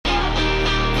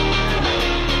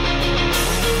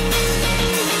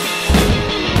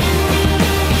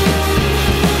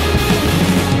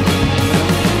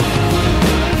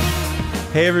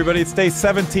Hey everybody, it's day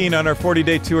 17 on our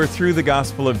 40-day tour through the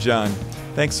Gospel of John.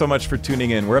 Thanks so much for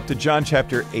tuning in. We're up to John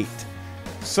chapter 8.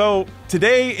 So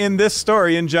today in this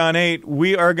story in John 8,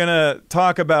 we are going to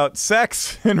talk about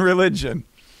sex and religion.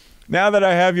 Now that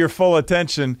I have your full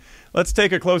attention, let's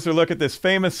take a closer look at this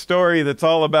famous story that's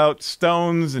all about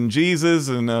stones and Jesus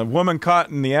and a woman caught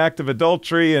in the act of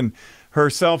adultery and her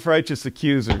self-righteous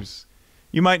accusers.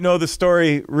 You might know the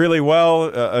story really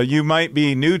well. You might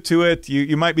be new to it.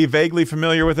 You might be vaguely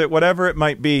familiar with it, whatever it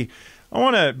might be. I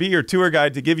want to be your tour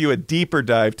guide to give you a deeper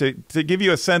dive, to give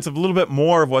you a sense of a little bit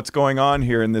more of what's going on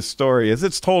here in this story, as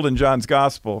it's told in John's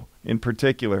Gospel in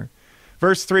particular.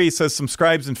 Verse 3 says, some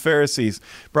scribes and Pharisees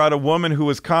brought a woman who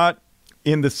was caught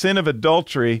in the sin of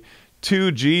adultery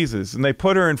to Jesus, and they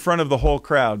put her in front of the whole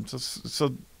crowd.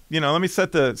 So let me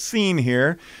set the scene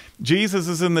here. Jesus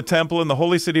is in the temple in the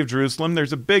holy city of Jerusalem.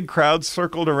 There's a big crowd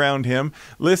circled around him,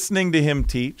 listening to him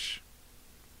teach.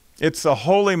 It's a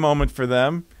holy moment for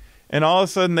them, and all of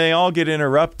a sudden they all get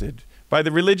interrupted by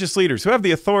the religious leaders who have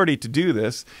the authority to do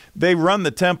this. They run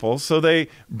the temple, so they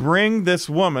bring this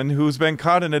woman who's been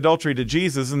caught in adultery to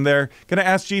Jesus, and they're going to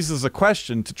ask Jesus a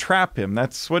question to trap him.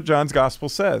 That's what John's Gospel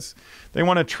says. They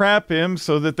want to trap him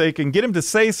so that they can get him to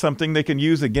say something they can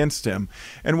use against him.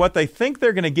 And what they think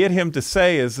they're going to get him to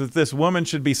say is that this woman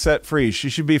should be set free. She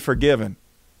should be forgiven.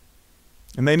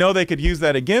 And they know they could use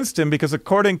that against him because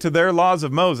according to their laws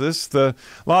of Moses, the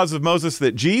laws of Moses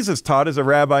that Jesus taught as a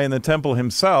rabbi in the temple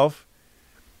himself,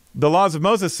 the laws of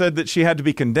Moses said that she had to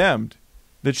be condemned,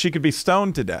 that she could be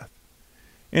stoned to death.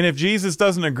 And if Jesus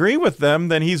doesn't agree with them,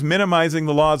 then he's minimizing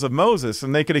the laws of Moses,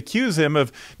 and they could accuse him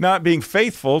of not being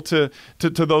faithful to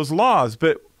those laws.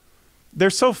 But they're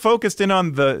so focused in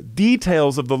on the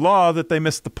details of the law that they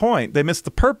miss the point. They miss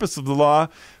the purpose of the law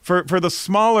for the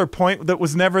smaller point that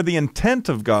was never the intent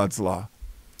of God's law.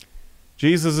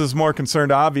 Jesus is more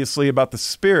concerned, obviously, about the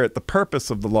spirit, the purpose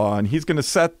of the law, and he's going to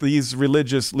set these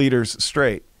religious leaders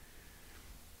straight.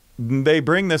 They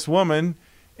bring this woman,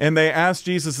 and they ask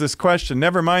Jesus this question.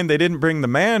 Never mind, they didn't bring the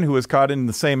man who was caught in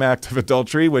the same act of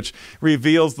adultery, which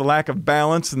reveals the lack of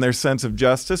balance in their sense of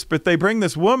justice, but they bring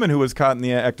this woman who was caught in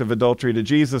the act of adultery to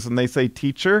Jesus, and they say,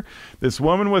 "Teacher, this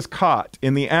woman was caught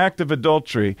in the act of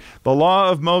adultery. The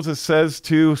law of Moses says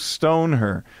to stone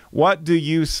her. What do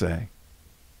you say?"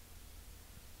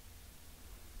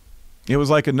 It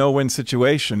was like a no-win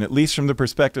situation, at least from the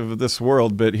perspective of this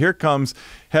world. But here comes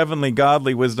heavenly,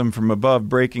 godly wisdom from above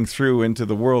breaking through into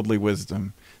the worldly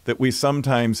wisdom that we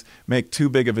sometimes make too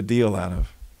big of a deal out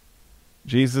of.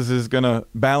 Jesus is going to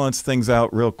balance things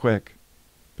out real quick.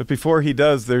 But before he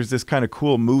does, there's this kind of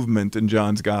cool movement in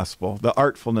John's Gospel, the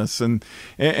artfulness and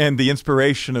the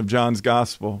inspiration of John's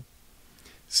Gospel.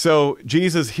 So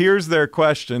Jesus hears their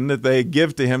question that they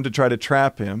give to him to try to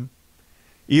trap him.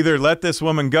 Either let this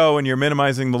woman go and you're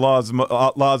minimizing the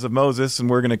laws of Moses and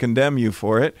we're going to condemn you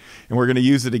for it and we're going to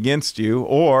use it against you,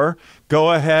 or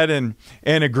go ahead and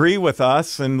agree with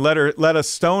us and let us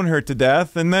stone her to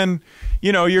death, and then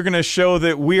you're going to show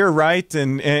that we're right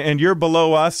and you're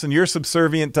below us and you're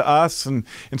subservient to us, and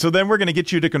so then we're going to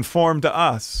get you to conform to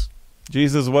us.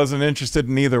 Jesus wasn't interested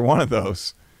in either one of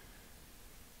those.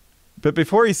 But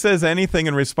before he says anything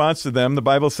in response to them, the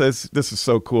Bible says, this is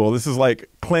so cool. This is like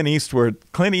Clint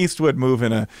Eastwood move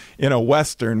in a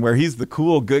Western where he's the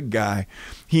cool, good guy.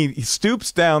 He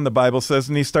stoops down, the Bible says,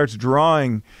 and he starts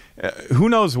drawing who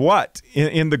knows what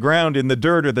in the ground, in the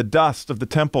dirt or the dust of the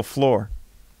temple floor.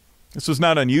 This was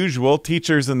not unusual.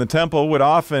 Teachers in the temple would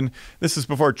often, this is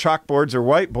before chalkboards or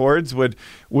whiteboards,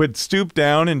 would stoop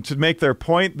down, and to make their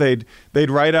point, they'd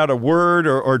write out a word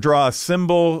or draw a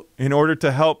symbol in order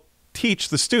to help teach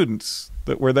the students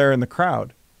that were there in the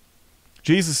crowd.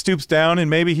 Jesus stoops down, and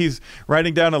maybe he's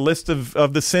writing down a list of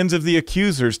the sins of the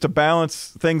accusers to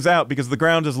balance things out, because the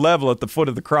ground is level at the foot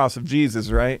of the cross of Jesus,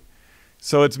 right?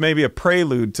 So it's maybe a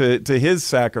prelude to his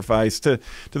sacrifice, to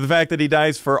the fact that he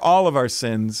dies for all of our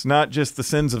sins, not just the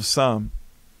sins of some.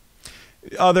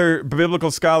 Other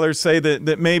biblical scholars say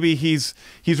that maybe he's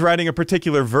writing a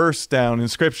particular verse down in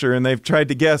Scripture, and they've tried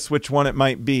to guess which one it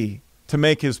might be to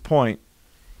make his point.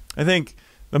 I think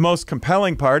the most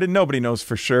compelling part, and nobody knows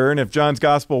for sure, and if John's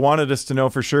Gospel wanted us to know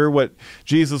for sure what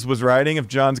Jesus was writing, if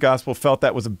John's Gospel felt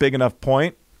that was a big enough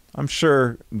point, I'm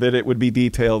sure that it would be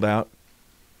detailed out.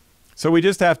 So we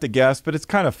just have to guess, but it's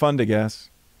kind of fun to guess.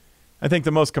 I think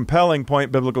the most compelling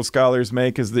point biblical scholars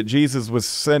make is that Jesus was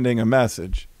sending a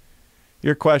message.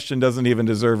 Your question doesn't even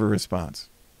deserve a response.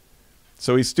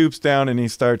 So he stoops down and he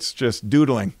starts just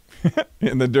doodling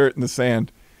in the dirt and the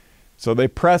sand. So they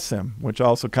press him, which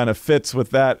also kind of fits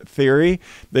with that theory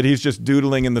that he's just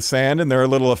doodling in the sand, and they're a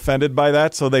little offended by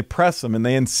that. So they press him and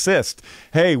they insist,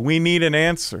 hey, we need an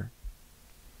answer.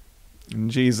 And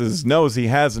Jesus knows he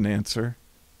has an answer.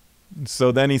 And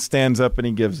so then he stands up and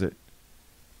he gives it.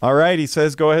 All right, he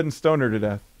says, go ahead and stone her to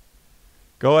death.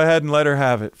 Go ahead and let her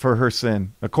have it for her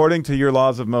sin, according to your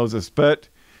laws of Moses. But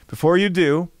before you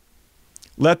do,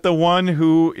 let the one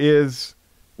who is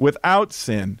without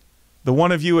sin, the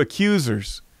one of you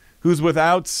accusers who's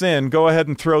without sin, go ahead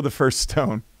and throw the first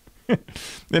stone.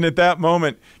 And at that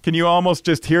moment, can you almost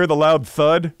just hear the loud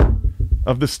thud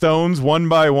of the stones one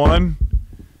by one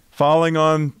falling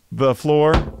on the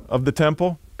floor of the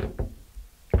temple?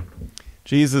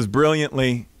 Jesus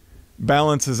brilliantly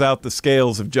balances out the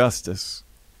scales of justice.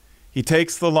 He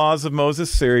takes the laws of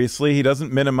Moses seriously. He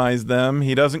doesn't minimize them.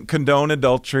 He doesn't condone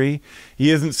adultery.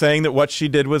 He isn't saying that what she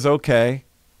did was okay.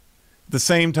 At the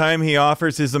same time, he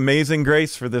offers his amazing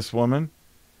grace for this woman.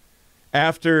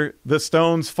 After the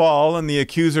stones fall and the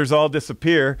accusers all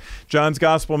disappear, John's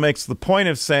gospel makes the point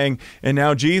of saying, and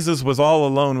now Jesus was all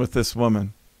alone with this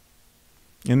woman.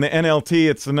 In the NLT,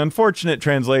 it's an unfortunate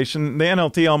translation. The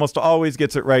NLT almost always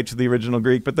gets it right to the original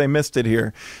Greek, but they missed it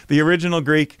here. The original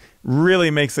Greek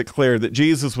really makes it clear that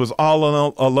Jesus was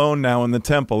all alone now in the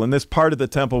temple, in this part of the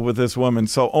temple with this woman,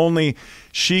 so only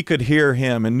she could hear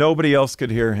him and nobody else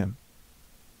could hear him.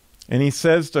 And he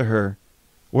says to her,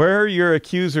 where are your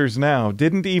accusers now?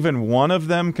 Didn't even one of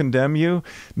them condemn you?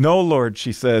 No, Lord,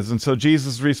 she says. And so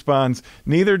Jesus responds,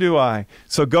 neither do I.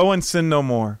 So go and sin no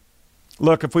more.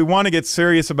 Look, if we want to get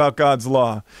serious about God's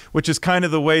law, which is kind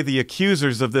of the way the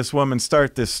accusers of this woman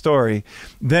start this story,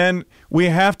 then we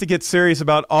have to get serious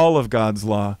about all of God's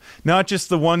law, not just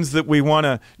the ones that we want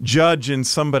to judge in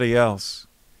somebody else.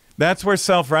 That's where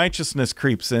self-righteousness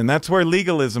creeps in. That's where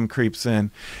legalism creeps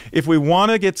in. If we want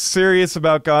to get serious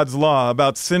about God's law,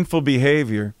 about sinful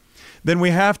behavior, then we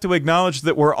have to acknowledge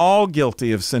that we're all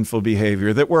guilty of sinful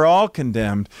behavior, that we're all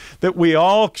condemned, that we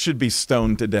all should be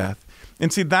stoned to death.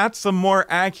 And see, that's a more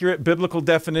accurate biblical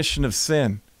definition of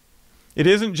sin. It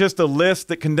isn't just a list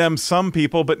that condemns some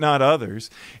people but not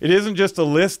others. It isn't just a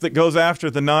list that goes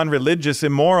after the non-religious,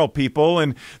 immoral people,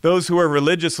 and those who are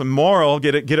religious and moral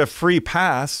get a free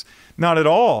pass. Not at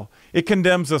all. It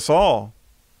condemns us all.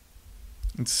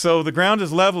 And so the ground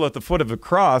is level at the foot of the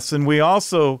cross, and we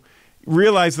also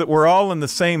realize that we're all in the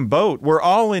same boat. We're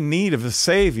all in need of a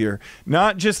Savior,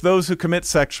 not just those who commit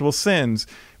sexual sins.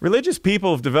 Religious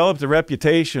people have developed a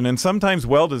reputation, and sometimes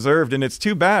well-deserved, and it's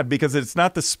too bad because it's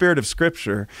not the spirit of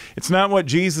Scripture. It's not what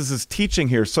Jesus is teaching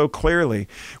here so clearly.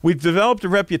 We've developed a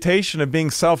reputation of being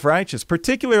self-righteous,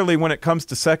 particularly when it comes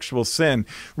to sexual sin.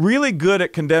 Really good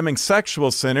at condemning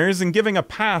sexual sinners and giving a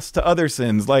pass to other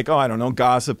sins like,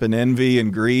 gossip and envy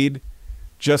and greed,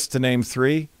 just to name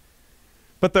three.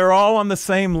 But they're all on the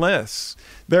same list.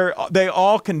 They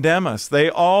all condemn us. They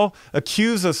all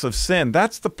accuse us of sin.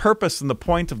 That's the purpose and the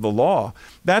point of the law.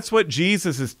 That's what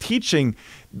Jesus is teaching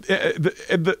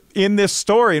in this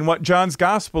story and what John's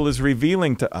gospel is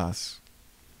revealing to us.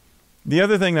 The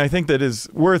other thing I think that is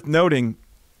worth noting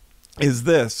is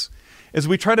this. As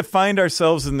we try to find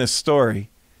ourselves in this story,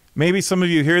 maybe some of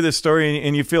you hear this story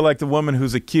and you feel like the woman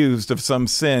who's accused of some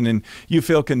sin and you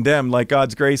feel condemned, like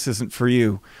God's grace isn't for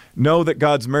you. Know that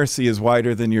God's mercy is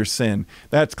wider than your sin.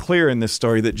 That's clear in this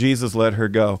story that Jesus let her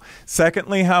go.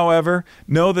 Secondly, however,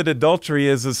 know that adultery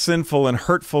is a sinful and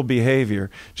hurtful behavior.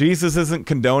 Jesus isn't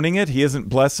condoning it. He isn't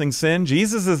blessing sin.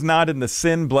 Jesus is not in the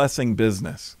sin-blessing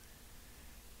business.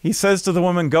 He says to the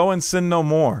woman, go and sin no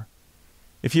more.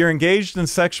 If you're engaged in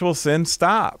sexual sin,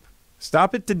 stop.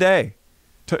 Stop it today.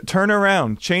 Turn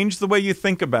around. Change the way you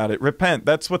think about it. Repent.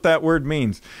 That's what that word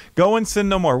means. Go and sin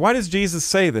no more. Why does Jesus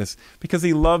say this? Because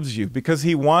he loves you. Because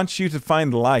he wants you to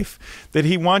find life. That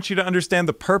he wants you to understand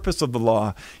the purpose of the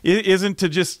law. It isn't to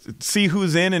just see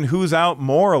who's in and who's out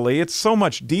morally. It's so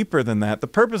much deeper than that. The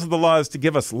purpose of the law is to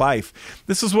give us life.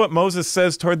 This is what Moses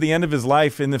says toward the end of his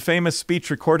life in the famous speech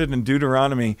recorded in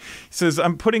Deuteronomy. He says,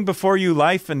 I'm putting before you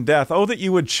life and death. Oh, that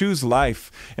you would choose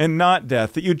life and not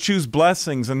death. That you'd choose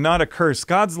blessings and not a curse.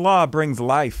 God's law brings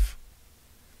life.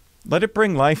 Let it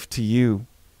bring life to you.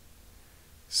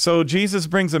 So Jesus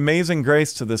brings amazing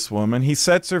grace to this woman. He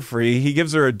sets her free. He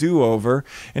gives her a do-over,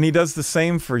 and he does the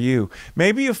same for you.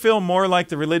 Maybe you feel more like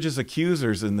the religious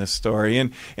accusers in this story,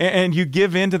 and you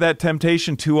give in to that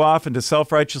temptation too often to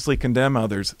self-righteously condemn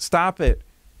others. Stop it.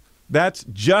 That's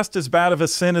just as bad of a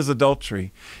sin as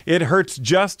adultery. It hurts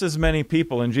just as many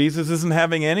people, and Jesus isn't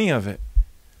having any of it.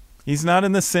 He's not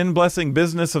in the sin-blessing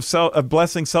business of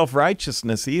blessing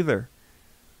self-righteousness either.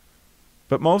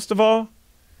 But most of all,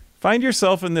 Find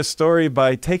yourself in this story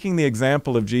by taking the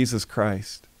example of Jesus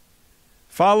Christ.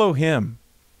 Follow him.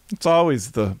 It's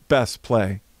always the best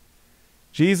play.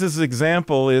 Jesus'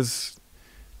 example is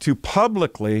to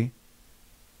publicly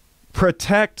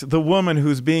protect the woman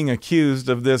who's being accused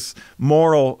of this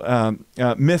moral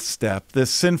misstep, this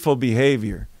sinful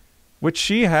behavior, which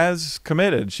she has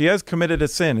committed. She has committed a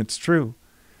sin, it's true.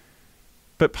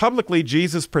 But publicly,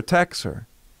 Jesus protects her,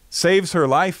 saves her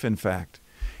life, in fact,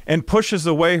 and pushes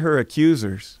away her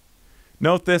accusers.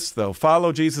 Note this, though.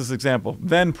 Follow Jesus' example.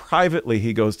 Then privately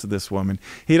he goes to this woman.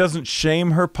 He doesn't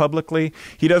shame her publicly.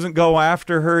 He doesn't go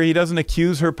after her. He doesn't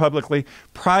accuse her publicly.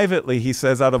 Privately, he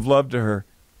says, out of love to her,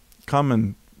 come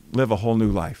and live a whole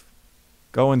new life.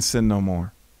 Go and sin no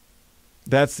more.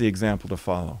 That's the example to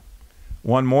follow.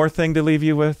 One more thing to leave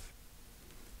you with.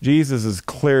 Jesus is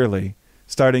clearly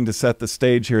starting to set the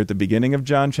stage here at the beginning of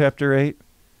John chapter 8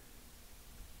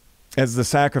 as the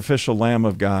sacrificial Lamb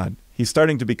of God. He's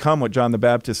starting to become what John the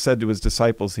Baptist said to his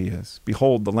disciples he is.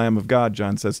 Behold, the Lamb of God,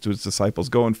 John says to his disciples,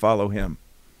 go and follow him.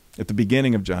 At the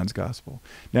beginning of John's gospel.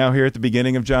 Now here at the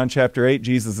beginning of John chapter 8,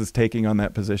 Jesus is taking on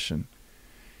that position.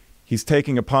 He's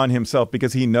taking upon himself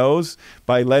because he knows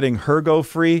by letting her go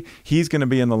free, he's going to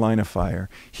be in the line of fire.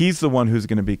 He's the one who's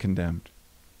going to be condemned.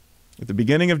 At the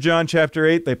beginning of John chapter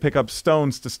 8, they pick up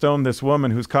stones to stone this woman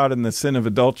who's caught in the sin of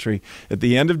adultery. At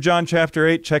the end of John chapter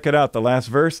 8, check it out, the last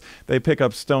verse, they pick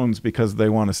up stones because they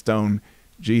want to stone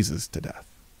Jesus to death.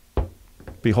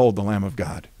 Behold the Lamb of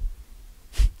God,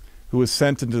 who was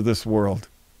sent into this world,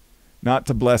 not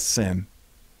to bless sin,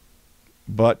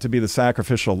 but to be the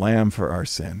sacrificial lamb for our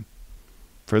sin.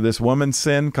 For this woman's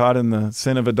sin, caught in the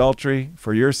sin of adultery,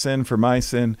 for your sin, for my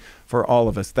sin, for all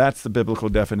of us. That's the biblical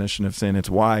definition of sin. It's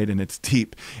wide and it's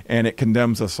deep and it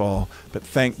condemns us all. But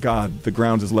thank God the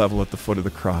ground is level at the foot of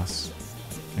the cross.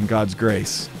 And God's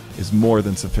grace is more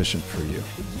than sufficient for you.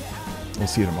 We'll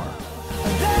see you tomorrow.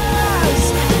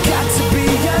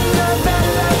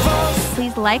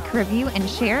 Please like, review, and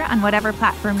share on whatever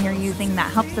platform you're using.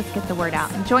 That helps us get the word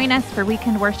out. And join us for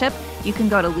weekend worship. You can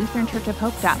go to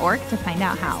LutheranChurchOfHope.org to find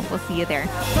out how. We'll see you there.